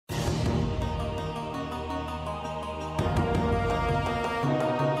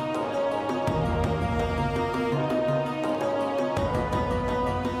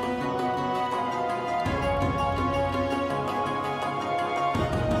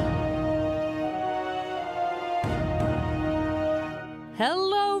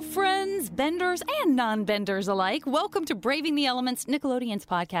Hello, friends, benders and non-benders alike. Welcome to Braving the Elements, Nickelodeon's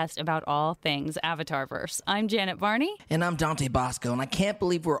podcast about all things Avatarverse. I'm Janet Varney. And I'm Dante Bosco, and I can't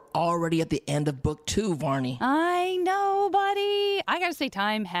believe we're already at the end of book 2, Varney. I know, buddy. I gotta say,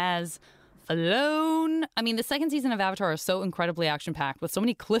 time has flown. I mean, the second season of Avatar is so incredibly action-packed with so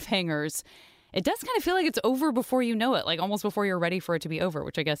many cliffhangers. It does kind of feel like it's over before you know it, like almost before you're ready for it to be over,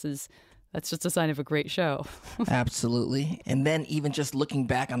 which I guess that's just a sign of a great show. Absolutely. And then even just looking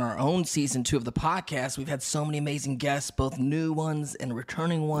back on our own season 2 of the podcast, we've had so many amazing guests, both new ones and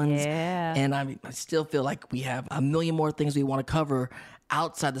returning ones. Yeah. And I still feel like we have a million more things we want to cover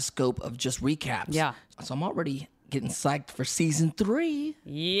outside the scope of just recaps. Yeah. So I'm already getting psyched for season 3.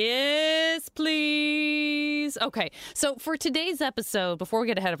 Yes, please. Okay, so for today's episode, before we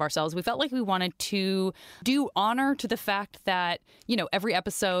get ahead of ourselves, we felt like we wanted to do honor to the fact that, you know, every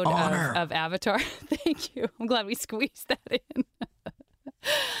episode of Avatar. Thank you. I'm glad we squeezed that in.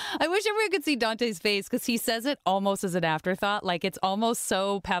 I wish everyone could see Dante's face because he says it almost as an afterthought. Like it's almost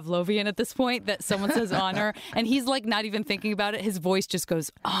so Pavlovian at this point that someone says honor and he's like not even thinking about it. His voice just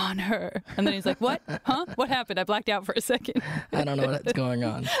goes honor. And then he's like, what? Huh? What happened? I blacked out for a second. I don't know what's going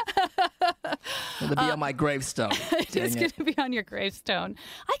on. It'll be on my gravestone. It's going to be on your gravestone.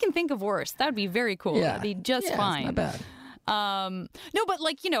 I can think of worse. That would be very cool. Yeah. That'd be just fine. It's not bad. No, but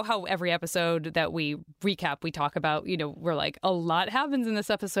like, you know, how every episode that we recap, we talk about, you know, we're like, a lot happens in this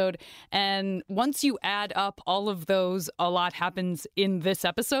episode. And once you add up all of those, a lot happens in this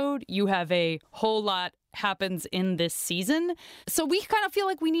episode, you have a whole lot happens in this season. So we kind of feel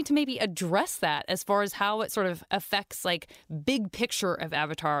like we need to maybe address that as far as how it sort of affects like big picture of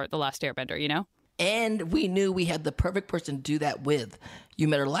Avatar: The Last Airbender, you know? And we knew we had the perfect person to do that with. You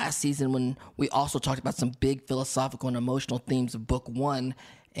met her last season when we also talked about some big philosophical and emotional themes of book 1.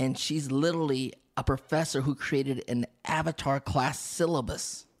 And she's literally a professor who created an Avatar class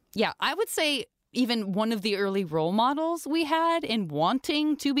syllabus. Yeah, I would say even one of the early role models we had in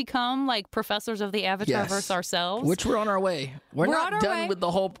wanting to become like professors of the Avatarverse ourselves. Which we're on our way. We're not done with the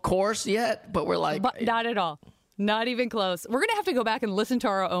whole course yet, but we're like... But not at all. Not even close. We're going to have to go back and listen to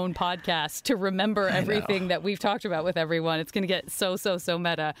our own podcast to remember everything that we've talked about with everyone. It's going to get so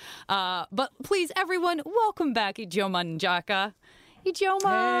meta. But please, everyone, welcome back, Ijeoma and Njaka. Ijeoma!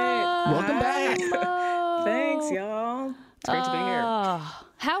 Hey. Welcome back. Hello. Thanks, y'all. It's great to be here.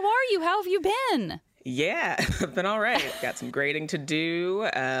 How are you? How have you been? Yeah, I've been all right. Got some grading to do.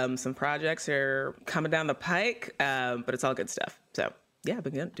 Some projects are coming down the pike, but it's all good stuff. So... yeah, I've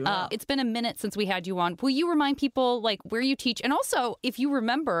been doing well. It's been a minute since we had you on. Will you remind people like where you teach? And also, if you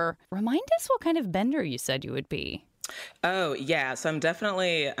remember, remind us what kind of bender you said you would be. Oh, yeah. So I'm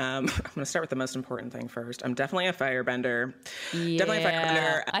definitely, I'm going to start with the most important thing first. I'm definitely a firebender. Yeah. Definitely a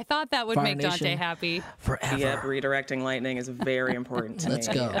firebender. I thought that would Fire make Dante Nation. happy. Forever. Yep, redirecting lightning is very important to Let's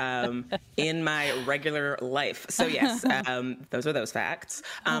me. go. In my regular life. So yes, those are those facts.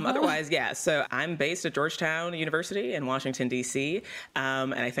 Otherwise, yeah. So I'm based at Georgetown University in Washington, D.C.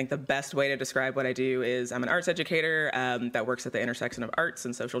 And I think the best way to describe what I do is I'm an arts educator that works at the intersection of arts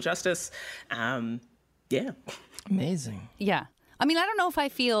and social justice. Yeah. Amazing. Yeah. I mean, I don't know if I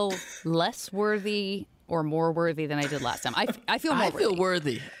feel less worthy or more worthy than I did last time. I feel more feel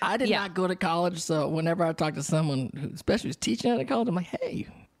worthy. I did Yeah. not go to college, so whenever I talk to someone who especially was teaching at a college, I'm like, hey,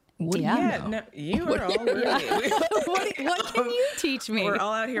 what do you Yeah. know? No, you are all worthy. What can you teach me? We're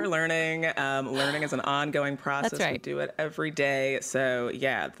all out here learning. Learning is an ongoing process. That's right. We do it every day. So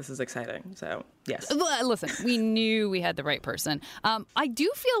yeah, this is exciting. So yes. Listen, we knew we had the right person. I do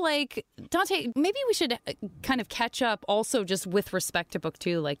feel like, Dante, maybe we should kind of catch up also just with respect to book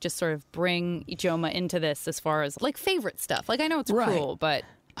 2, like just sort of bring Ijeoma into this as far as like favorite stuff. Like I know it's cruel, but...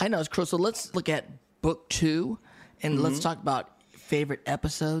 I know it's cruel. So let's look at book 2 and let's talk about favorite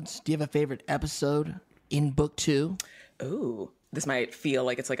episodes. Do you have a favorite episode in book 2? Ooh, this might feel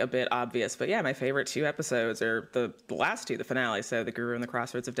like it's like a bit obvious, but yeah, my favorite 2 episodes are the last 2, the finale. So The Guru and the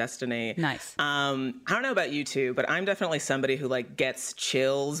Crossroads of Destiny. Nice. I don't know about you two, but I'm definitely somebody who like gets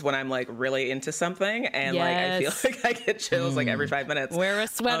chills when I'm like really into something. And like, I feel like I get chills like every 5 minutes. Wear a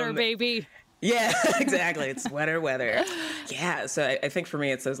sweater, baby. Yeah, exactly. It's sweater weather. Yeah. So I think for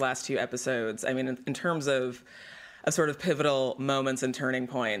me, it's those last 2 episodes. I mean, in terms of sort of pivotal moments and turning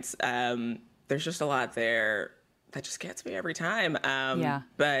points, there's just a lot there that just gets me every time. Yeah.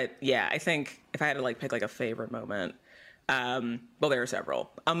 But yeah, I think if I had to like pick like a favorite moment, well, there are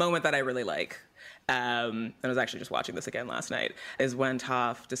several. A moment that I really like and I was actually just watching this again last night, is when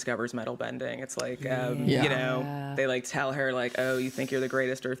Toph discovers metal bending. It's like, you know, they like tell her like, oh, you think you're the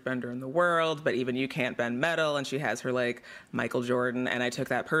greatest earthbender in the world, but even you can't bend metal. And she has her like Michael Jordan, and I took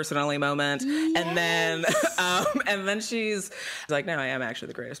that personally moment. And then she's like, no, I am actually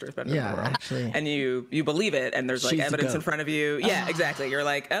the greatest earthbender in the world. Actually. And you believe it, and there's like evidence in front of you. Yeah, exactly. You're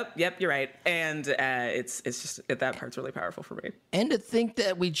like, oh, yep, you're right. And it's just, that part's really powerful for me. And to think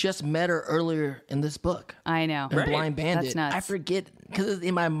that we just met her earlier in this book. I know. In Blind Bandit. That's nuts. I forget, because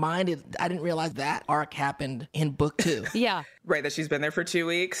in my mind, I didn't realize that arc happened in book 2. Yeah. Right, that she's been there for 2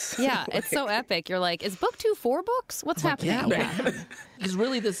 weeks. Yeah, it's so epic. You're like, is book 2 4 books? What's happening? Because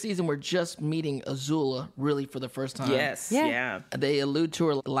really this season we're just meeting Azula really for the first time. Yes, yeah. They allude to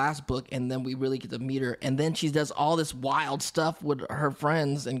her last book, and then we really get to meet her. And then she does all this wild stuff with her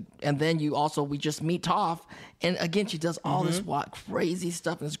friends. And then we just meet Toph. And again, she does all this crazy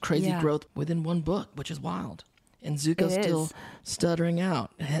stuff and this crazy growth within one book, which is wild. And Zuko's still stuttering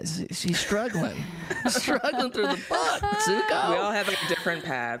out. She's struggling. Struggling through the book, Zuko. We all have like different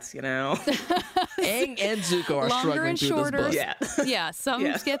paths, you know? Aang and Zuko are struggling through this book. Yeah, some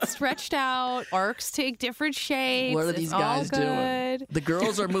get stretched out. Arcs take different shapes. What are these guys doing? The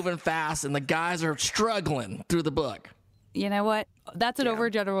girls are moving fast, and the guys are struggling through the book. You know what? That's an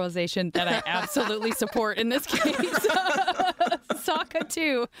overgeneralization that I absolutely support in this case. Sokka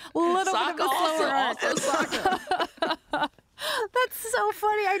too. A little bit of a slower arc. Also Sokka. That's so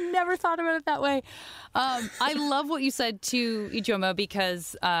funny. I never thought about it that way. I love what you said to Ijeoma,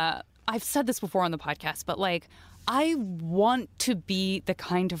 because I've said this before on the podcast, but like, I want to be the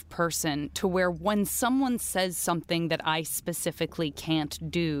kind of person to where when someone says something that I specifically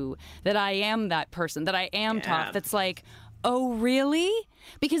can't do, that I am that person, that I am Toph, that's like, oh, really?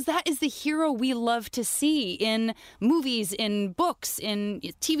 Because that is the hero we love to see in movies, in books, in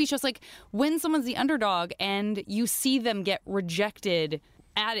TV shows. Like when someone's the underdog and you see them get rejected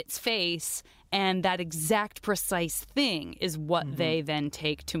at its face, and that exact precise thing is what they then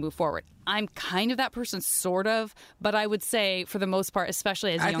take to move forward. I'm kind of that person, sort of, but I would say for the most part,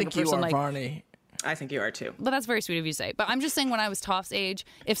 especially as a younger person, I think you are, like, Varney. I think you are too. But that's very sweet of you to say. But I'm just saying, when I was Toph's age,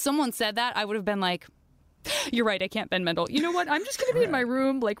 if someone said that, I would have been like, you're right, I can't bend metal. You know what? I'm just going to be in my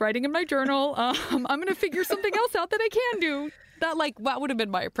room, like writing in my journal. I'm going to figure something else out that I can do. That would have been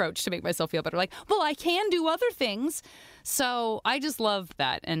my approach to make myself feel better. Like, well, I can do other things. So I just love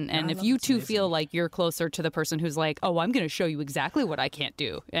that. And if you two feel like you're closer to the person who's like, oh, I'm going to show you exactly what I can't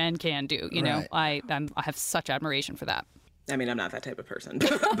do and can do, you know, I have such admiration for that. I mean, I'm not that type of person,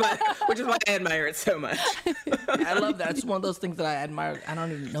 but which is why I admire it so much. I love that. It's one of those things that I admire. I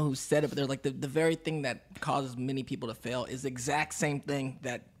don't even know who said it, but they're like, the very thing that causes many people to fail is the exact same thing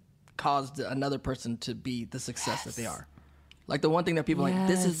that caused another person to be the success that they are. Like the one thing that people are like,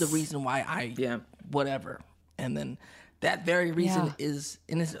 this is the reason why whatever. And then that very reason is,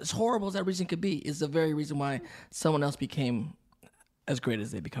 and as horrible as that reason could be, is the very reason why someone else became as great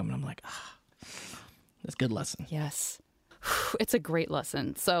as they become. And I'm like, that's a good lesson. Yes. It's a great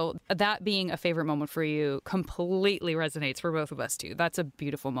lesson. So that being a favorite moment for you completely resonates for both of us too. That's a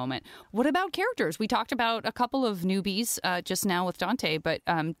beautiful moment. What about characters? We talked about a couple of newbies just now with Dante, but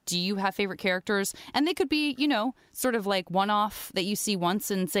do you have favorite characters? And they could be, you know, sort of like one-off that you see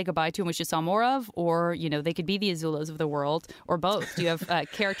once and say goodbye to and wish you saw more of, or, you know, they could be the Azulas of the world, or both. Do you have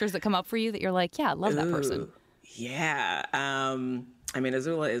characters that come up for you that you're like, yeah, I love that person? Yeah. I mean,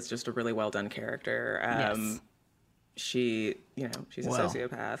 Azula is just a really well-done character. Yes. She's a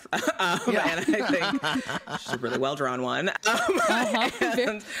sociopath, and I think she's a really well-drawn one.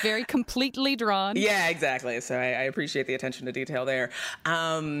 Very completely drawn. Yeah, exactly. So I appreciate the attention to detail there.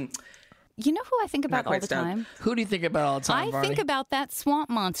 You know who I think about all the time? Who do you think about all the time, I think about that swamp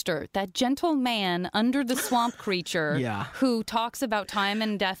monster, that gentle man under the swamp creature who talks about time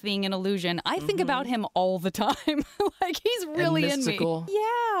and death being an illusion. I think about him all the time. Like, he's really in me.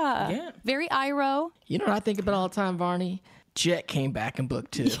 Yeah. Very Iroh. You know what I think about all the time, Varney? Jet came back in book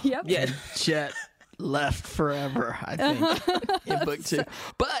 2. Yep. Yeah. Jet left forever, I think, in book 2.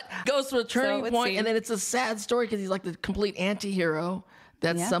 But goes to a turning point, and then it's a sad story because he's like the complete anti-hero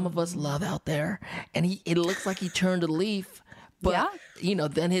that some of us love out there. And it looks like he turned a leaf. But, you know,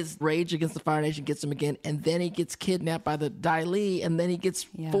 then his rage against the Fire Nation gets him again. And then he gets kidnapped by the Dai Li. And then he gets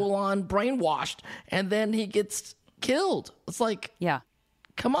full-on brainwashed. And then he gets killed. It's like,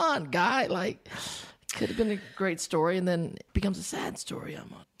 come on, guy. Like, could have been a great story. And then it becomes a sad story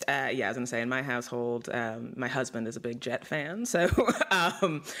almost. I was going to say, in my household, my husband is a big Jet fan. So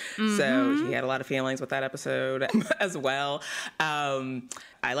so he had a lot of feelings with that episode as well.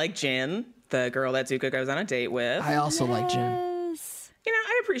 I like Jin, the girl that Zuko goes on a date with. I also like Jin. You know,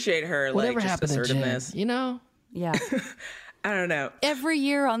 I appreciate her, Whatever like, just happened to Jen, assertiveness. you know? Yeah. I don't know. Every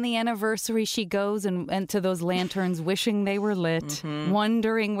year on the anniversary, she goes and to those lanterns wishing they were lit,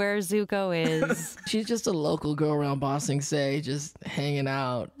 wondering where Zuko is. She's just a local girl around Ba Sing Se, just hanging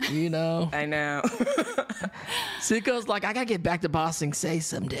out, you know? I know. Zuko's like, I gotta get back to Ba Sing Se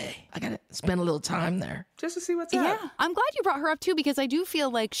someday. I gotta spend a little time there. Just to see what's Yeah. up. I'm glad you brought her up, too, because I do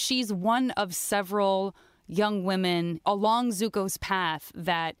feel like she's one of several young women along Zuko's path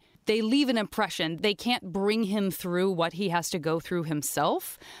that they leave an impression. They can't bring him through what he has to go through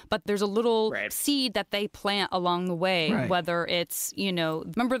himself, but there's a little seed that they plant along the way, whether it's,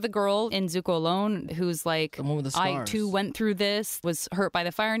 remember the girl in Zuko Alone who's like, the one with the scars. I too went through this, was hurt by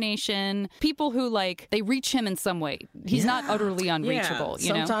the Fire Nation. People who they reach him in some way. He's not utterly unreachable,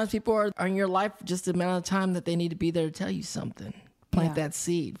 you know? Sometimes people are in your life just the amount of time that they need to be there to tell you something. Plant that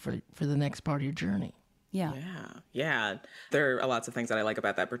seed for the next part of your journey. Yeah. Yeah. There are lots of things that I like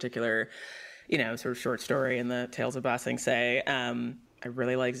about that particular, sort of short story in the Tales of Ba Sing Se. I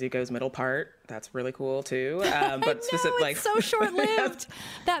really like Zuko's middle part. That's really cool too. But it's so short-lived.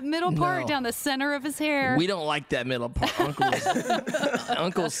 That middle part down the center of his hair. We don't like that middle part.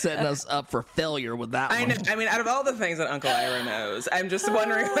 Uncle's setting us up for failure with that one. I know. I mean, out of all the things that Uncle Ira knows, I'm just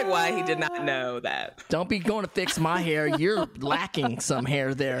wondering why he did not know that. Don't be going to fix my hair. You're lacking some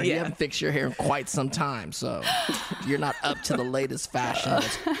hair there. You haven't fixed your hair in quite some time, so you're not up to the latest fashion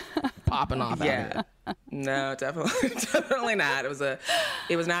that's popping off out of it. No, definitely not.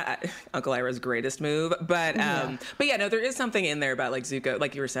 It was not Uncle Ira's greatest move, but no, there is something in there about like Zuko,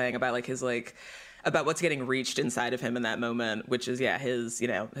 like you were saying about like his about what's getting reached inside of him in that moment, which is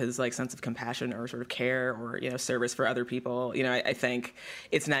his like sense of compassion or sort of care or service for other people. I think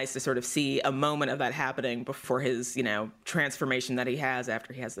it's nice to sort of see a moment of that happening before his transformation that he has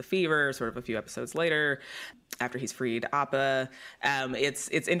after he has the fever, sort of a few episodes later, after he's freed Appa.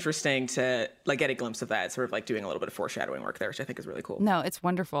 It's interesting to like get a glimpse of that, sort of like doing a little bit of foreshadowing work there, which I think is really cool. No, it's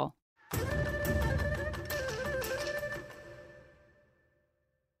wonderful.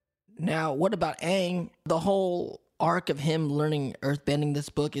 Now, what about Aang? The whole arc of him learning earthbending this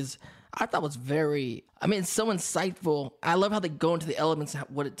book I thought was it's so insightful. I love how they go into the elements,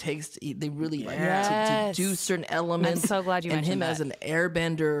 what it takes to they really to do certain elements. I'm so glad you mentioned him that. as an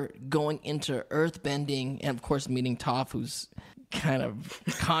airbender going into earthbending, and of course meeting Toph, who's kind of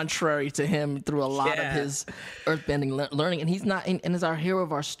contrary to him through a lot of his earthbending learning. And he's not, and as our hero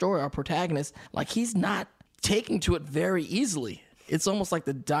of our story, our protagonist, like he's not taking to it very easily. It's almost like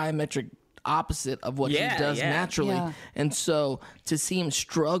the diametric opposite of what he does naturally. Yeah. And so to see him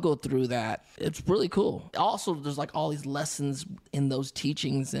struggle through that, it's really cool. Also, there's like all these lessons in those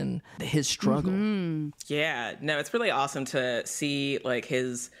teachings and his struggle. Mm-hmm. Yeah, no, it's really awesome to see like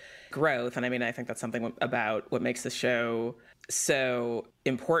his growth. And I think that's something about what makes the show so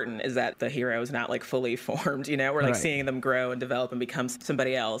important is that the hero is not like fully formed, we're like seeing them grow and develop and become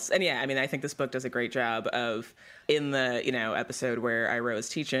somebody else. And I think this book does a great job of in the, episode where Iroh is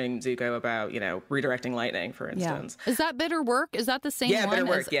teaching Zuko about, redirecting lightning, for instance. Yeah. Is that Bitter Work? Is that the same one? Yeah, Bitter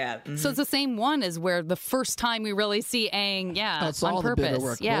Work, yeah. Mm-hmm. So it's the same one as where the first time we really see Aang, it's on all purpose. The bitter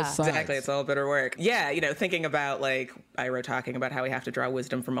work, yeah, exactly. It's all bitter work. Yeah, thinking about like Iroh talking about how we have to draw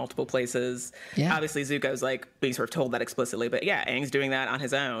wisdom from multiple places. Yeah. Obviously, Zuko's like being sort of told that explicitly, but Aang's doing that on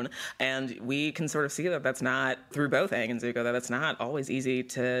his own. And we can sort of see that that's not, through both Aang and Zuko, that it's not always easy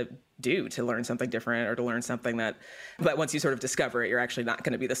to do, to learn something different or to learn something that once you sort of discover it, you're actually not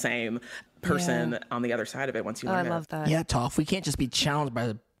going to be the same person on the other side of it once you learn it. I love that. Yeah, Toph, we can't just be challenged by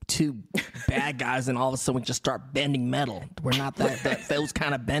the two bad guys and all of a sudden we just start bending metal. We're not those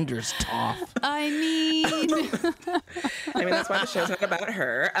kind of benders, Toph. I mean, that's why the show's not about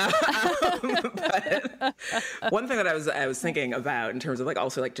her. But one thing that I was thinking about in terms of like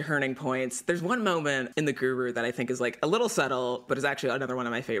also like turning points, there's one moment in the Guru that I think is like a little subtle, but is actually another one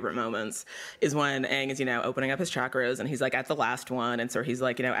of my favorite moments, is when Aang is, opening up his chakras and he's like at the last one. And so he's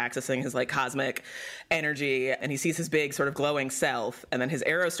like, accessing his like cosmic energy and he sees his big sort of glowing self and then his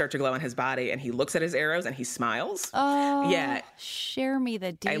arrows start to glow on his body and he looks at his arrows and he smiles. Oh, yeah. Share me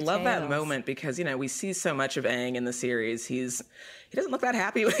the details. I love that moment because, we see so much of Aang in the series. He doesn't look that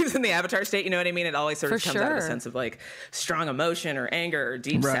happy when he's in the Avatar state. You know what I mean? It always sort of comes out of a sense of like strong emotion or anger or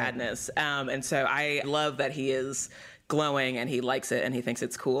deep sadness. And so I love that he is glowing and he likes it and he thinks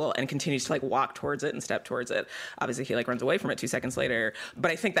it's cool and continues to like walk towards it and step towards it. Obviously he like runs away from it 2 seconds later, but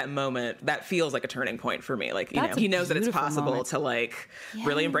I think that moment that feels like a turning point for me. Like, he knows that it's possible to like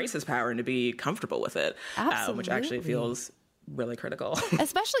really embrace his power and to be comfortable with it, which actually feels really critical.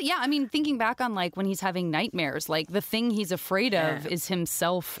 Especially, yeah, I mean, thinking back on like when he's having nightmares, like the thing he's afraid of is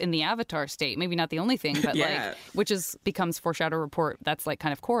himself in the Avatar state. Maybe not the only thing, but like, which becomes foreshadow report. That's like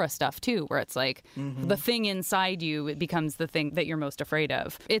kind of Korra stuff too, where it's like the thing inside you, it becomes the thing that you're most afraid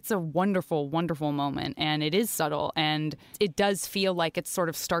of. It's a wonderful, wonderful moment, and it is subtle, and it does feel like it sort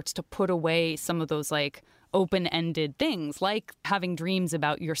of starts to put away some of those like open-ended things, like having dreams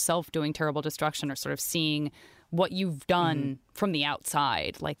about yourself doing terrible destruction or sort of seeing what you've done from the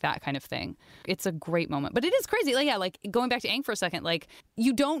outside, like that kind of thing. It's a great moment. But it is crazy. Like, yeah, like going back to Aang for a second, like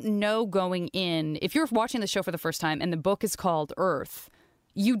you don't know going in, if you're watching the show for the first time and the book is called Earth,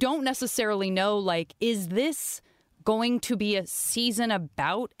 you don't necessarily know, like, is this going to be a season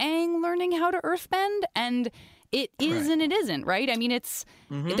about Aang learning how to earthbend? And it is and it isn't, right? I mean, it's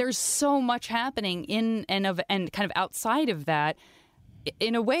there's so much happening in and kind of outside of that.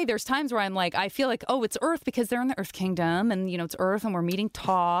 In a way, there's times where I'm like, I feel like, oh, it's Earth because they're in the Earth Kingdom and, you know, it's Earth and we're meeting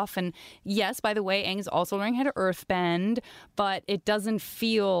Toph. And yes, by the way, Aang is also learning how to earthbend, but it doesn't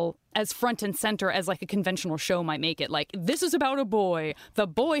feel as front and center as like a conventional show might make it. Like, this is about a boy. The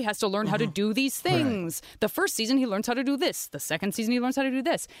boy has to learn how to do these things. The first season, he learns how to do this. The second season, he learns how to do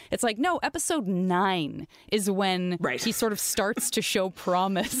this. It's like, no, episode 9 is when he sort of starts to show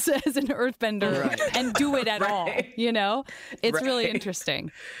promise as an earthbender and do it at all, you know? It's really interesting.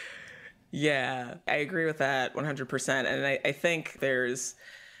 Yeah, I agree with that 100%. And I think there's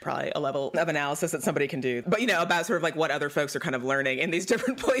probably a level of analysis that somebody can do, but, you know, about sort of like what other folks are kind of learning in these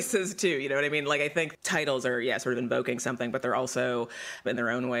different places too. You know what I mean? Like, I think titles are, sort of invoking something, but they're also in their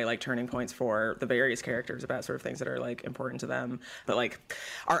own way, like turning points for the various characters about sort of things that are like important to them, but like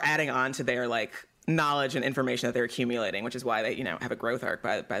are adding on to their like knowledge and information that they're accumulating, which is why they, you know, have a growth arc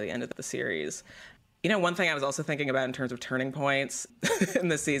by the end of the series. You know, one thing I was also thinking about in terms of turning points in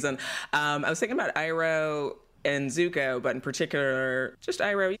this season, I was thinking about Iroh and Zuko, but in particular, just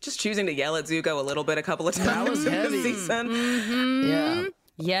Iroh just choosing to yell at Zuko a little bit a couple of times. That was heavy. This season. Yeah.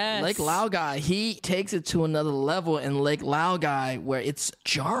 Yes. Lake Laogai, he takes it to another level in Lake Laogai where it's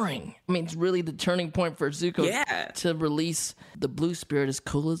jarring. I mean, it's really the turning point for Zuko to release the blue spirit. As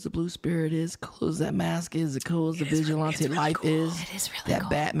cool as the blue spirit is, cool as that mask is, as cool as the vigilante life is. It is really that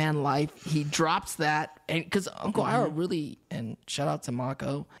Batman life. He drops that. And because Uncle Iroh really, and shout out to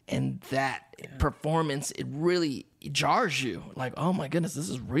Mako, and that performance, it really jars you. Like, oh my goodness, this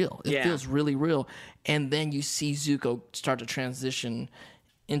is real. It feels really real. And then you see Zuko start to transition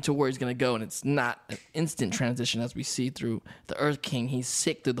into where he's going to go, and it's not an instant transition as we see through the Earth King. He's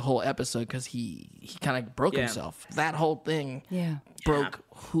sick through the whole episode because he kind of broke himself. That whole thing broke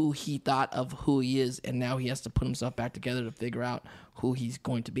who he thought of who he is, and now he has to put himself back together to figure out who he's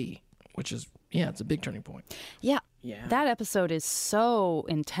going to be, which is, it's a big turning point. Yeah. That episode is so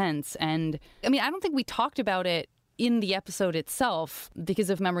intense, and I mean, I don't think we talked about it in the episode itself, because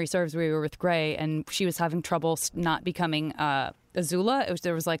if memory serves, we were with Gray and she was having trouble not becoming Azula.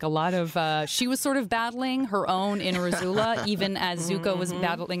 There was like a lot of, she was sort of battling her own inner Azula, even as Zuko was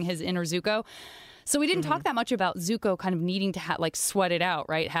battling his inner Zuko. So we didn't talk that much about Zuko kind of needing to like sweat it out,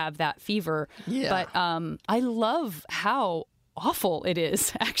 right? Have that fever. Yeah. But I love how awful it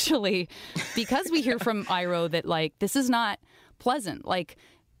is, actually, because we hear from Iroh that like, this is not pleasant. Like,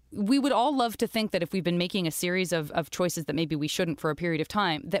 we would all love to think that if we've been making a series of choices that maybe we shouldn't for a period of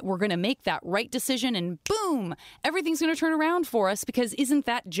time, that we're going to make that right decision and boom, everything's going to turn around for us, because isn't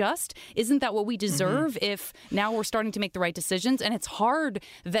that just? Isn't that what we deserve if now we're starting to make the right decisions? And it's hard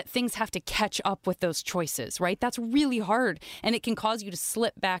that things have to catch up with those choices, right? That's really hard. And it can cause you to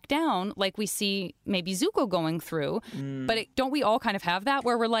slip back down like we see maybe Zuko going through. But don't we all kind of have that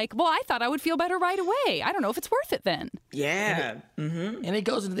where we're like, well, I thought I would feel better right away. I don't know if it's worth it then. Yeah. And it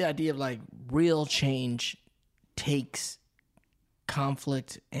goes into the idea of like real change takes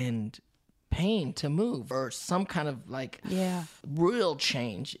conflict and pain to move, or some kind of like real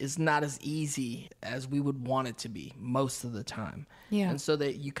change is not as easy as we would want it to be most of the time. And so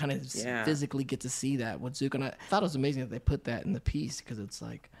that you kind of physically get to see that with Zuko. And I thought it was amazing that they put that in the piece, because it's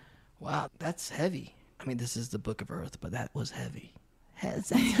like, wow, that's heavy. I mean, this is the Book of Earth, but that was heavy.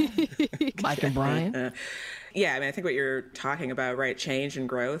 Mike and Brian? Yeah, I mean, I think what you're talking about, right, change and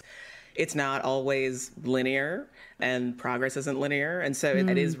growth, it's not always linear, and progress isn't linear. And so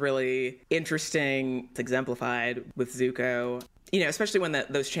it is really interesting. It's exemplified with Zuko, you know, especially when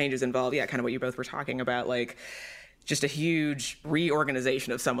those changes involve, kind of what you both were talking about, like just a huge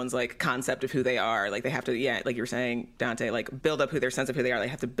reorganization of someone's like concept of who they are. Like they have to, yeah, like you were saying, Dante, like build up their sense of who they are. They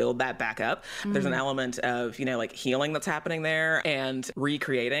have to build that back up. There's an element of, like healing that's happening there and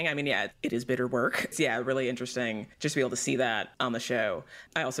recreating. I mean, yeah, it is bitter work. It's, yeah, really interesting just to be able to see that on the show.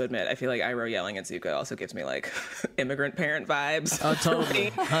 I also admit, I feel like Iroh yelling at Zuko also gives me like immigrant parent vibes. Oh,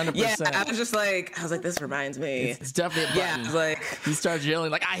 totally. 100%. Yeah, I was like, this reminds me. It's definitely a button. Yeah, like he starts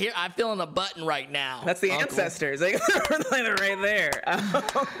yelling like, I'm feeling a button right now. That's the Uncle. Ancestors. Like, they're right there.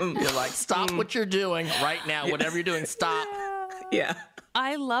 You're like, stop what you're doing right now. Whatever you're doing, stop. Yeah.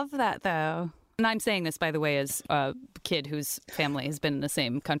 I love that, though. And I'm saying this, by the way, as a kid whose family has been in the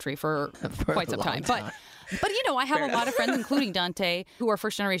same country for quite some time. But I have a lot of friends, including Dante, who are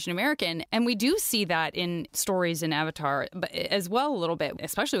first-generation American, and we do see that in stories in Avatar, but as well a little bit,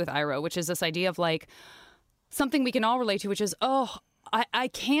 especially with Iroh, which is this idea of like something we can all relate to, which is, I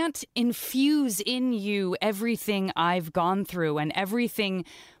can't infuse in you everything I've gone through and everything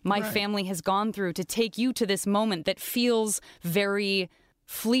my family has gone through to take you to this moment that feels very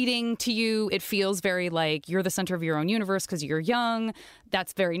fleeting to you. It feels very like you're the center of your own universe because you're young.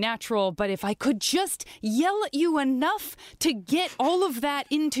 That's very natural. But if I could just yell at you enough to get all of that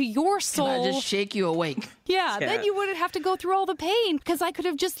into your soul. Can I just shake you awake? Yeah, then you wouldn't have to go through all the pain because I could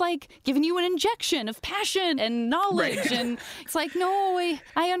have just like given you an injection of passion and knowledge. Right. And it's like, no,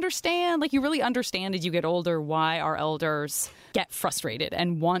 I understand. Like you really understand as you get older why our elders get frustrated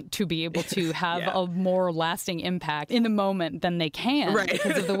and want to be able to have a more lasting impact in the moment than they can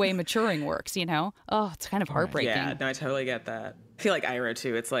because of the way maturing works, Oh, it's kind of heartbreaking. Yeah, no, I totally get that. I feel like Iroh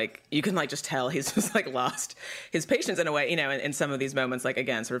too. It's like you can like just tell he's just like lost his patience in a way, in some of these moments. Like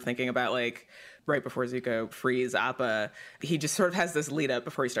again, sort of thinking about like right before Zuko frees Appa, he just sort of has this lead up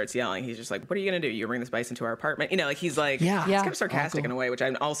before he starts yelling. He's just like, "What are you gonna do? You bring this bison to our apartment?" Like he's like, he's kind of sarcastic Uncle. in a way, which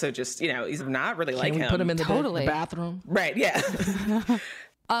I'm also just he's not really like Can we him. put him in the Totally. bathroom? Right? Yeah.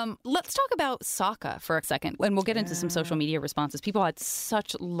 Let's talk about Sokka for a second, and we'll get into some social media responses. People had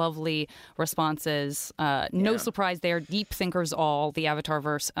such lovely responses. No surprise there. Deep thinkers all, the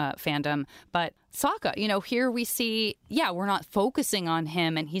Avatarverse fandom. But Sokka, here we see, we're not focusing on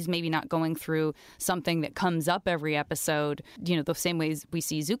him, and he's maybe not going through something that comes up every episode, the same ways we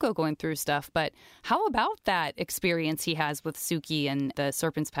see Zuko going through stuff. But how about that experience he has with Suki and the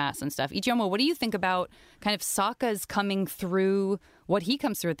Serpent's Pass and stuff? Ijeoma, what do you think about kind of Sokka's coming through, what he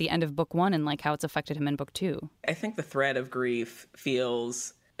comes through at the end of book 1 and like how it's affected him in book 2? I think the thread of grief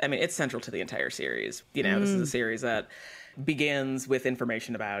feels, it's central to the entire series. This is a series that begins with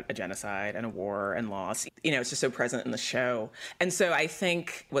information about a genocide and a war and loss. It's just so present in the show. And so I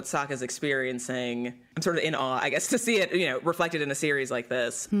think what Sokka's experiencing, I'm sort of in awe, I guess, to see it, reflected in a series like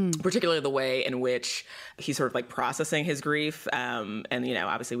this, particularly the way in which he's sort of like processing his grief. And,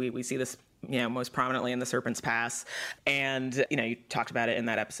 obviously we see this most prominently in the Serpent's Pass. And, you talked about it in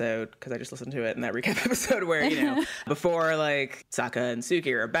that episode, because I just listened to it in that recap episode where, before like Sokka and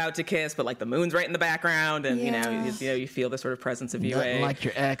Suki are about to kiss, but like the moon's right in the background. And, you feel the sort of presence of Yue. Like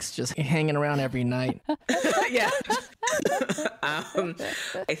your ex just hanging around every night. Yeah.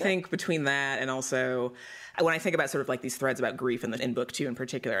 I think between that and also when I think about sort of like these threads about grief in book 2 in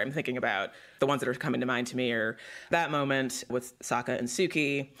particular, I'm thinking about the ones that are coming to mind to me are that moment with Sokka and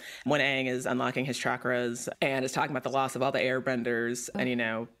Suki when Aang is unlocking his chakras and is talking about the loss of all the airbenders.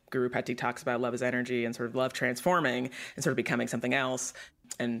 And, Guru Peti talks about love as energy and sort of love transforming and sort of becoming something else.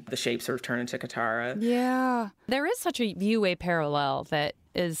 And the shapes sort of turn into Katara. Yeah. There is such a Yue parallel that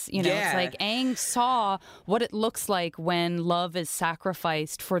is, it's like Aang saw what it looks like when love is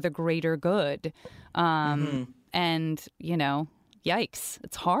sacrificed for the greater good. And, yikes,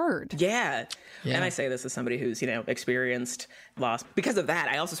 it's hard. Yeah. And I say this as somebody who's, experienced loss. Because of that,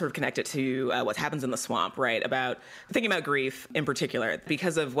 I also sort of connect it to what happens in the swamp, right? About thinking about grief in particular,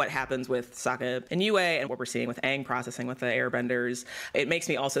 because of what happens with Sokka and Yue and what we're seeing with Aang processing with the airbenders. It makes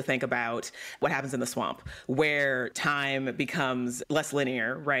me also think about what happens in the swamp, where time becomes less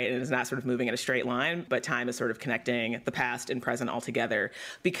linear, right? And it's not sort of moving in a straight line, but time is sort of connecting the past and present all together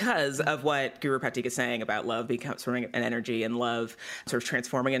because of what Guru Pratik is saying about love becoming an energy and love sort of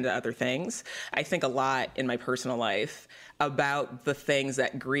transforming into other things. I think a lot in my personal life about the things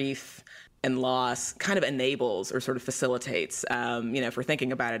that grief and loss kind of enables or sort of facilitates, if we're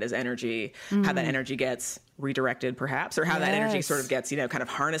thinking about it as energy, how that energy gets redirected perhaps, or how that energy sort of gets, kind of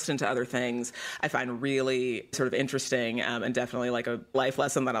harnessed into other things, I find really sort of interesting and definitely like a life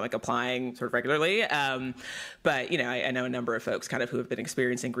lesson that I'm like applying sort of regularly. But, I know a number of folks kind of who have been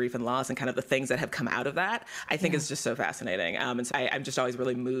experiencing grief and loss and kind of the things that have come out of that, I think is just so fascinating. And so I'm just always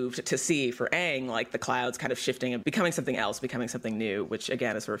really moved to see for Aang, like the clouds kind of shifting and becoming something else, becoming something new, which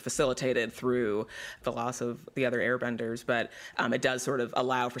again is sort of facilitated threaded through the loss of the other airbenders, but it does sort of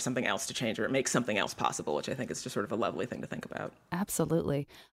allow for something else to change, or it makes something else possible, which I think is just sort of a lovely thing to think about. Absolutely.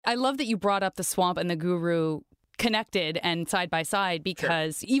 I love that you brought up the swamp and the guru connected and side by side,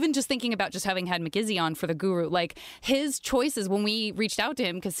 because even just thinking about just having had McGizzy on for the guru, like his choices when we reached out to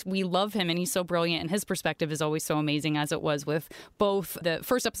him, because we love him and he's so brilliant and his perspective is always so amazing, as it was with both the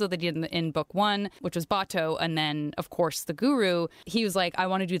first episode they did in book 1, which was Bato, and then of course the guru. He was like, I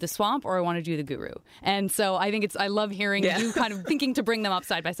want to do the swamp or I want to do the guru. And so I think I love hearing you kind of thinking to bring them up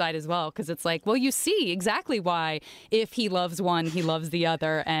side by side as well, because it's like, well, you see exactly why if he loves one, he loves the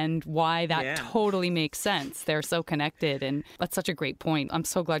other, and why that totally makes sense. They're so connected, and that's such a great point. I'm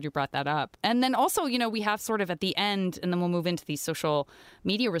so glad you brought that up. And then also, we have sort of at the end, and then we'll move into these social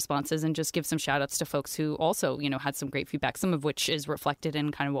media responses and just give some shout outs to folks who also, had some great feedback, some of which is reflected in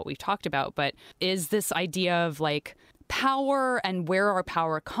kind of what we've talked about, but is this idea of like power and where our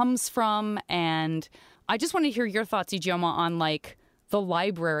power comes from. And I just want to hear your thoughts, Ijeoma, on like the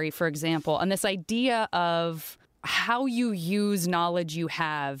library, for example, and this idea of how you use knowledge you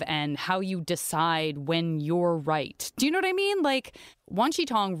have and how you decide when you're right. Do you know what I mean? Like, Wan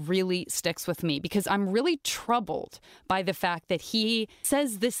Shi-tong really sticks with me because I'm really troubled by the fact that he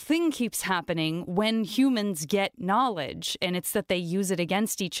says this thing keeps happening when humans get knowledge, and it's that they use it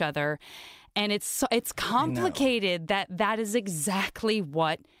against each other. And it's complicated that is exactly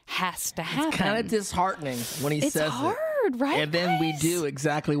what has to happen. It's kind of disheartening when he says it. It's hard, right? And then we do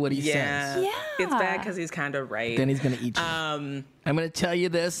exactly what he says. Yeah. It's bad because he's kind of right. Then he's going to eat you. I'm going to tell you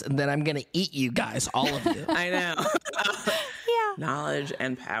this, and then I'm going to eat you guys, all of you. I know. Knowledge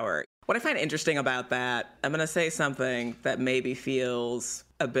and power. What I find interesting about that, I'm going to say something that maybe feels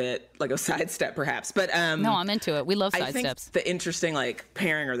a bit like a sidestep, perhaps, but no, I'm into it. We love sidesteps. I think the interesting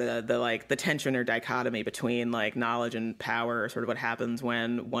pairing, or the tension or dichotomy between knowledge and power, or sort of what happens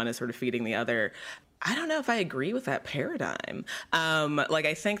when one is sort of feeding the other. I don't know if I agree with that paradigm.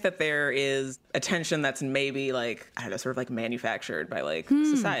 I think that there is a tension that's maybe sort of manufactured by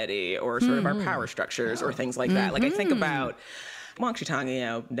society, or sort of our power structures, or things like that. I think about Wan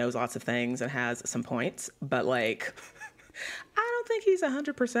Shi-tong, knows lots of things and has some points, but I don't think he's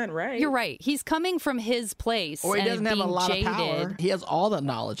 100% right. You're right. He's coming from his place. Or he doesn't have a lot jaded. of power. He has all the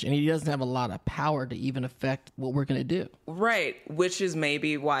knowledge, and he doesn't have a lot of power to even affect what we're going to do. Right. Which is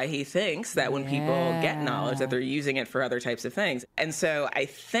maybe why he thinks that when people get knowledge, that they're using it for other types of things. And so I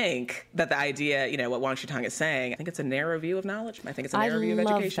think that the idea, what Wan Shi-tong is saying, I think it's a narrow view of knowledge. I think it's a narrow view of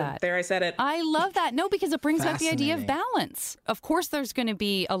education. That. There, I said it. I love that. No, because it brings back the idea of balance. Of course, there's going to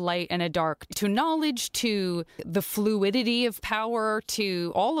be a light and a dark to knowledge, to the fluidity of power,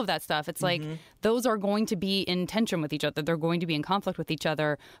 to all of that stuff. It's like those are going to be in tension with each other. They're going to be in conflict with each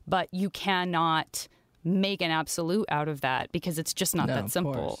other, but you cannot make an absolute out of that, because it's just not that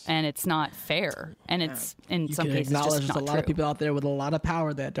simple, and it's not fair, and it's in some cases just not there's a lot of people out there with a lot of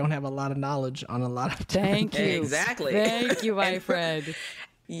power that don't have a lot of knowledge on a lot of Thank you. Exactly. Thank you, my friend.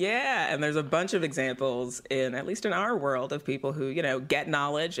 Yeah, and there's a bunch of examples at least in our world, of people who, get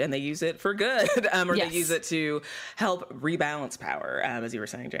knowledge and they use it for good, or they use it to help rebalance power, as you were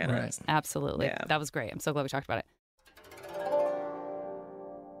saying, Janet. Right. Absolutely. Yeah. That was great. I'm so glad we talked about it.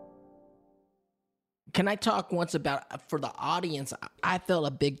 Can I talk once about, for the audience, I felt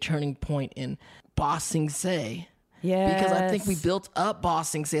a big turning point in Ba Sing Se. Yes. Because I think we built up Ba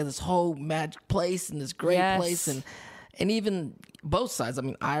Sing Se, this whole magic place and this great place, and even both sides. I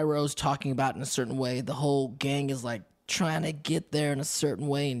mean, Iroh's talking about it in a certain way. The whole gang is trying to get there in a certain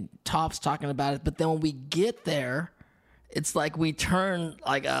way, and Top's talking about it. But then when we get there, it's like we turn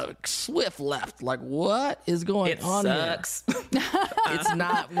a swift left. What is going on sucks. here? It's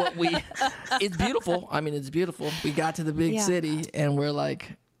not what it's beautiful. I mean, it's beautiful. We got to the big city and we're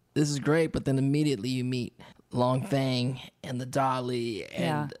like, this is great. But then immediately you meet Long Fang and the Dolly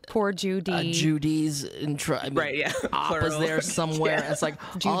and poor Judy. Judy's in right, yeah. Appa's there somewhere. Yeah.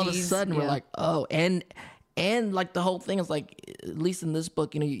 It's all of a sudden we're like, oh, and the whole thing is at least in this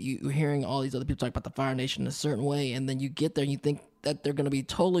book, you're hearing all these other people talk about the Fire Nation in a certain way, and then you get there and you think that they're going to be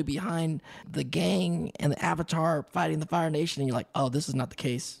totally behind the gang and the Avatar fighting the Fire Nation, and you're like, oh, this is not the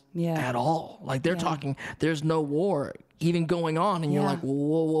case at all. They're talking, there's no war even going on, and you're like,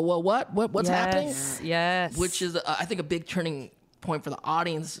 whoa, what's happening? Yes. Which is, I think, a big turning point for the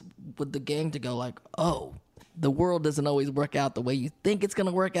audience with the gang to go oh, the world doesn't always work out the way you think it's going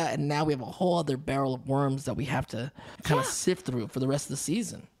to work out, and now we have a whole other barrel of worms that we have to kind of sift through for the rest of the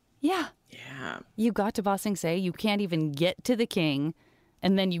season. Yeah. Yeah. You got to Ba Sing Se, you can't even get to the king,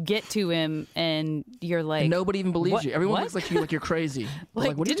 and then you get to him, and you're like... And nobody even believes you. Everyone looks like you're crazy. What are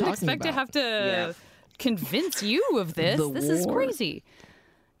you talking didn't expect about? to have to convince you of this. This is crazy.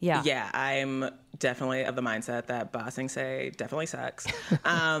 Yeah, I'm definitely of the mindset that Ba Sing Se definitely sucks.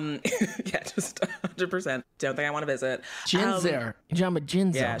 Yeah, just 100%. Don't think I want to visit. Jin's there.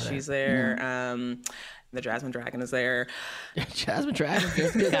 Jin's Yeah, over she's there. there. The Jasmine Dragon is there. Jasmine Dragon.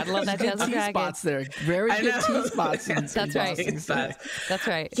 Good. Gotta love that Jasmine Dragon. Spots there. Very good tea spots. That's right. That's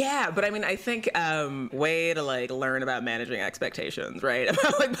right. Yeah, but I mean, I think way to like learn about managing expectations, right?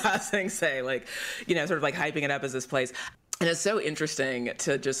 About like Ba Sing Se, like, you know, sort of like hyping it up as this place. And it's so interesting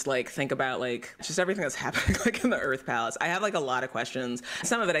to just like think about like just everything that's happening like in the Earth Palace. I have like a lot of questions.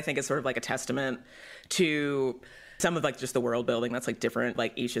 Some of it I think is sort of like a testament to some of like just the world building that's like different.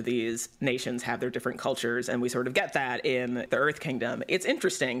 Like each of these nations have their different cultures, and we sort of get that in the Earth Kingdom. It's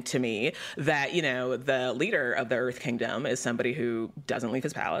interesting to me that, you know, the leader of the Earth Kingdom is somebody who doesn't leave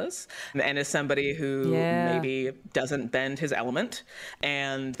his palace and is somebody who maybe doesn't bend his element,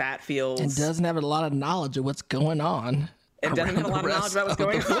 and that feels and doesn't have a lot of knowledge of what's going on. And doesn't have a lot of knowledge about what's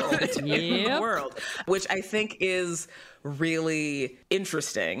going on in the Yep. world, which I think is really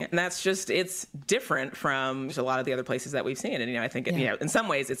interesting. And that's just, it's different from just a lot of the other places that we've seen. And, you know, I think, you know, in some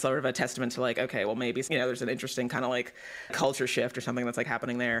ways it's sort of a testament to like, okay, well, maybe, you know, there's an interesting kind of like culture shift or something that's like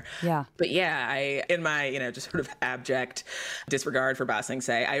happening there. Yeah. But yeah, I, in my, you know, just sort of abject disregard for Ba Sing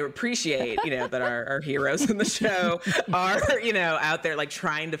Se, I appreciate, you know, that our heroes in the show are, you know, out there like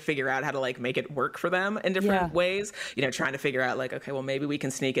trying to figure out how to like make it work for them in different ways, you know, trying to figure out like, okay, well, maybe we can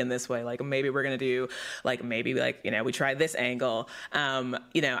sneak in this way. Like maybe we're going to do like, maybe like, you know, we try this angle.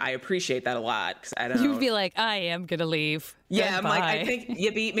 You know, I appreciate that a lot. 'Cause I don't. You'd be like, I am going to leave. Yeah, Goodbye. I'm like, I think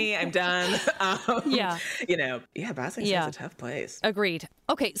you beat me. I'm done. Yeah. You know, yeah, Ba Sing Se is a tough place. Agreed.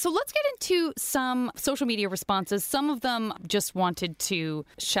 Okay, so let's get into some social media responses. Some of them just wanted to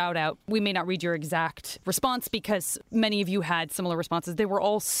shout out. We may not read your exact response because many of you had similar responses. They were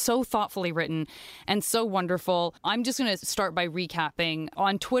all so thoughtfully written and so wonderful. I'm just going to start by recapping.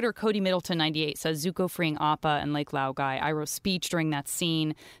 On Twitter, Cody Middleton98 says, Zuko freeing Appa and Lake Laogai. Iroh's speech during that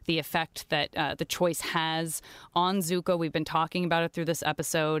scene, the effect that the choice has on Zuko. We've been talking about it through this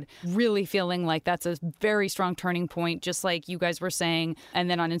episode. Really feeling like that's a very strong turning point, just like you guys were saying. And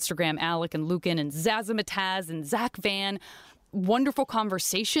then on Instagram, Alec and Lucan and Zazamataz and Zach Van. Wonderful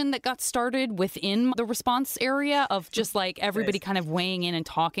conversation that got started within the response area of just like everybody kind of weighing in and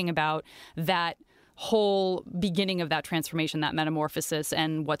talking about that whole beginning of that transformation, that metamorphosis,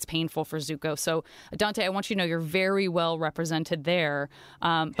 and what's painful for Zuko. So, Dante, I want you to know you're very well represented there.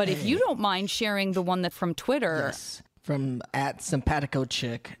 But if you don't mind sharing the one that from Twitter. Yes. From @Simpatico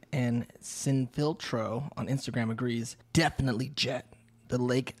Chick and Sinfiltro on Instagram agrees. Definitely Jet. The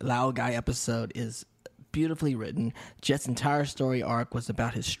Lake Laogai episode is beautifully written. Jet's entire story arc was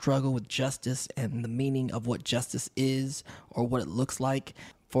about his struggle with justice and the meaning of what justice is or what it looks like.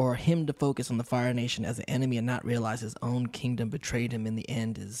 For him to focus on the Fire Nation as an enemy and not realize his own kingdom betrayed him in the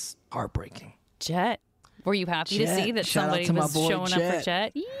end is heartbreaking. Jet. Were you happy to see that Shout somebody out to was my boy showing Jet. up for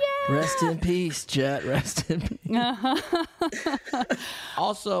Jet? Yeah. Rest in peace, Jet. Rest in peace.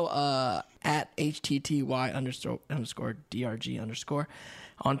 Also, at HTTY underscore DRG underscore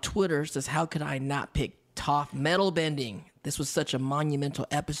on Twitter says, how could I not pick Toph metal bending? This was such a monumental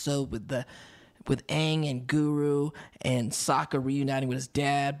episode with Aang and Guru and Sokka reuniting with his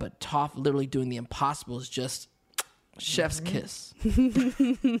dad, but Toph literally doing the impossible is just chef's kiss.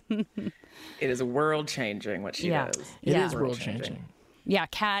 It is world changing what she does. It is world changing. Yeah,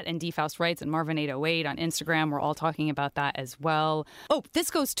 Kat and DFaust Writes and Marvin808 on Instagram were all talking about that as well. Oh, this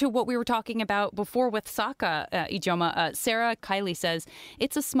goes to what we were talking about before with Sokka, Ijeoma. Sarah Kiley says,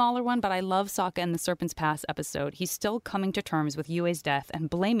 it's a smaller one, but I love Sokka in the Serpent's Pass episode. He's still coming to terms with Yue's death and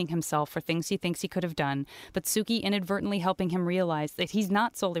blaming himself for things he thinks he could have done, but Suki inadvertently helping him realize that he's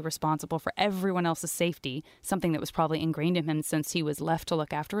not solely responsible for everyone else's safety, something that was probably ingrained in him since he was left to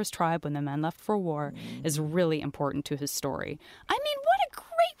look after his tribe when the men left for war, is really important to his story. I mean, what a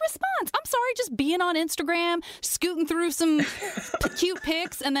great response. I'm sorry, just being on Instagram, scooting through some cute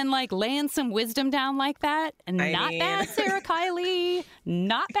pics and then like laying some wisdom down like that. And not bad, Sarah Kiley.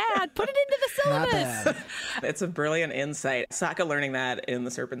 Not bad. Put it into the syllabus. Not bad. It's a brilliant insight. Sokka learning that in the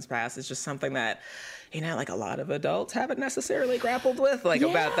Serpent's Pass is just something that, you know, like a lot of adults haven't necessarily grappled with, like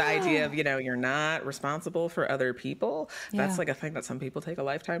about the idea of, you know, you're not responsible for other people. That's like a thing that some people take a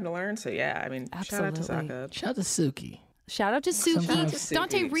lifetime to learn. So yeah, I mean, Absolutely. shout out to Sokka. Shout out to Suki. Shout out to Suki. Sometimes-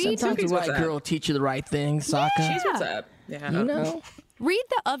 Dante, read Sometimes the right what's girl will teach you the right thing, Sokka. She's what's up. Yeah. You know? read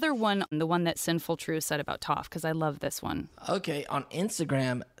the other one, the one that Sinful True said about Toph, because I love this one. Okay, on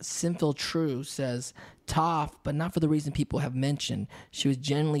Instagram, Sinful True says, Toph, but not for the reason people have mentioned. She was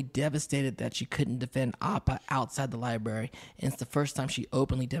genuinely devastated that she couldn't defend Appa outside the library, and it's the first time she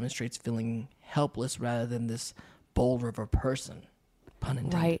openly demonstrates feeling helpless rather than this boulder of a person. pun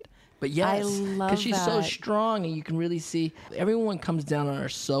intended. Right. But yes, because she's so strong, and you can really see everyone comes down on her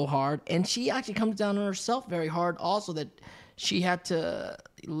so hard, and she actually comes down on herself very hard also, that she had to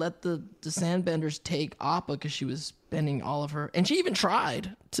let the Sandbenders take Appa because she was spending all of her, and she even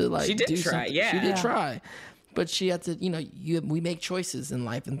tried to like she did do try, something. yeah. She did try. But she had to, we make choices in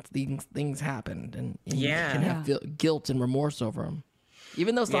life, and things happen, and you can have guilt and remorse over them.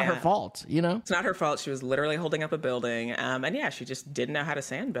 Even though it's not her fault, It's not her fault. She was literally holding up a building. And yeah, she just didn't know how to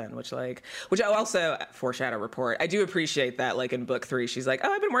sandbend, which I also foreshadow report. I do appreciate that, like in book 3, she's like, oh,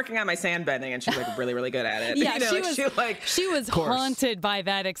 I've been working on my sandbending, and she's like really, really good at it. Yeah, she was haunted by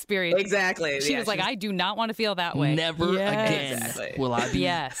that experience. Exactly. She was like, I do not want to feel that way. Never again will I be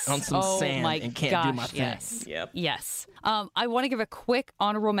on some sand and can't do my thing. Yes. Yep. Yes. I want to give a quick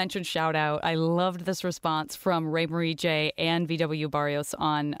honorable mention shout out. I loved this response from Ray Marie J and VW Barrios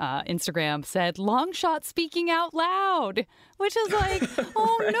on Instagram. Said, long shot speaking out loud, which is like,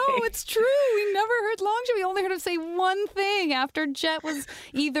 oh no, it's true. We never heard Longshot. We only heard him say one thing after Jet was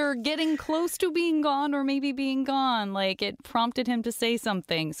either getting close to being gone or maybe being gone. Like, it prompted him to say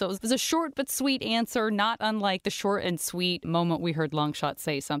something. So it was a short but sweet answer, not unlike the short and sweet moment we heard Longshot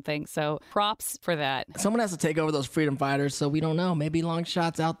say something. So props for that. Someone has to take over those freedom fighters, so we don't know. Maybe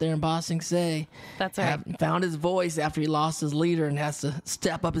Longshot's out there in Ba Sing Se. That's right. Found his voice after he lost his leader and has to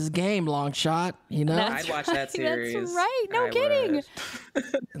step up his game, Longshot, I'd watch that series. That's right. No kidding.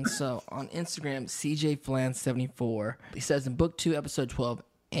 And so on Instagram, CJFlan74, he says in book 2, episode 12,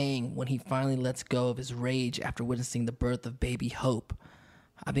 Aang, when he finally lets go of his rage after witnessing the birth of baby Hope.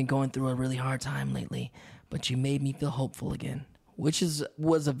 I've been going through a really hard time lately, but you made me feel hopeful again, which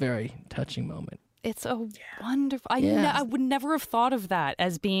was a very touching moment. It's a wonderful. I would never have thought of that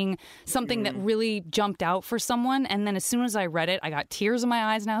as being something that really jumped out for someone. And then as soon as I read it, I got tears in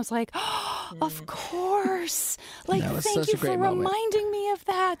my eyes, and I was like, oh, of course. Like, thank you for reminding me of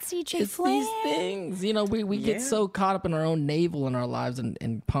that, CJ Flynn. It's these things, we get so caught up in our own navel in our lives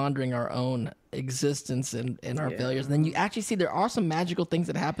and pondering our own existence and our failures. And then you actually see there are some magical things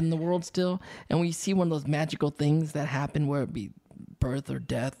that happen in the world still. And when you see one of those magical things that happen, where it be birth or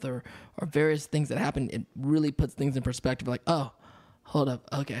death or various things that happen, it really puts things in perspective. Like, oh, hold up,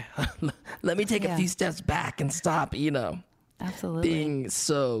 okay, let me take a few steps back and stop, absolutely being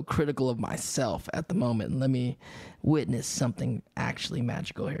so critical of myself at the moment, and let me witness something actually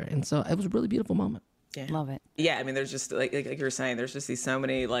magical here. And so it was a really beautiful moment. Yeah. Love it. Yeah, I mean, there's just like you were saying, there's just these so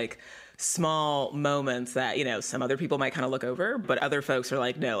many like small moments that some other people might kind of look over, but other folks are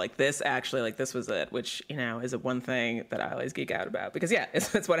like, no, like this actually, like this was it, which is a one thing that I always geek out about, because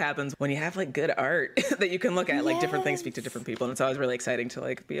it's what happens when you have like good art that you can look at, like different things speak to different people, and it's always really exciting to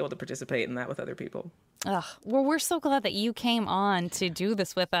like be able to participate in that with other people. Well, we're so glad that you came on to do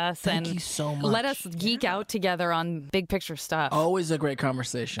this with us. Thank you so much. Let us geek out together on big picture stuff. Always a great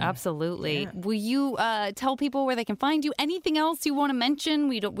conversation. Absolutely. Yeah. Will you tell people where they can find you? Anything else you want to mention?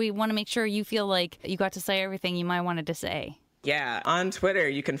 We want to make sure you feel like you got to say everything you might wanted to say. Yeah, on Twitter,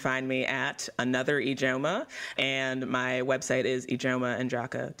 you can find me at Another Ijeoma, and my website is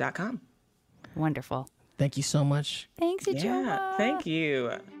ijeomanjaka.com. Wonderful. Thank you so much. Thanks, Ijeoma. Yeah, thank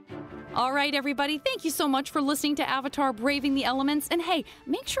you. All right, everybody. Thank you so much for listening to Avatar Braving the Elements. And hey,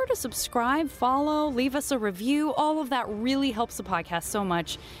 make sure to subscribe, follow, leave us a review. All of that really helps the podcast so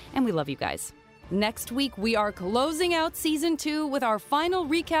much. And we love you guys. Next week, we are closing out Season 2 with our final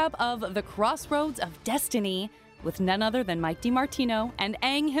recap of The Crossroads of Destiny with none other than Mike DiMartino and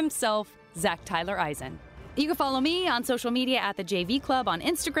Aang himself, Zach Tyler Eisen. You can follow me on social media at the JV Club on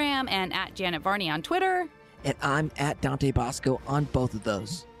Instagram and at Janet Varney on Twitter. And I'm at Dante Bosco on both of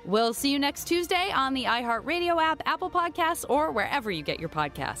those. We'll see you next Tuesday on the iHeartRadio app, Apple Podcasts, or wherever you get your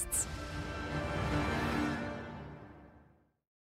podcasts.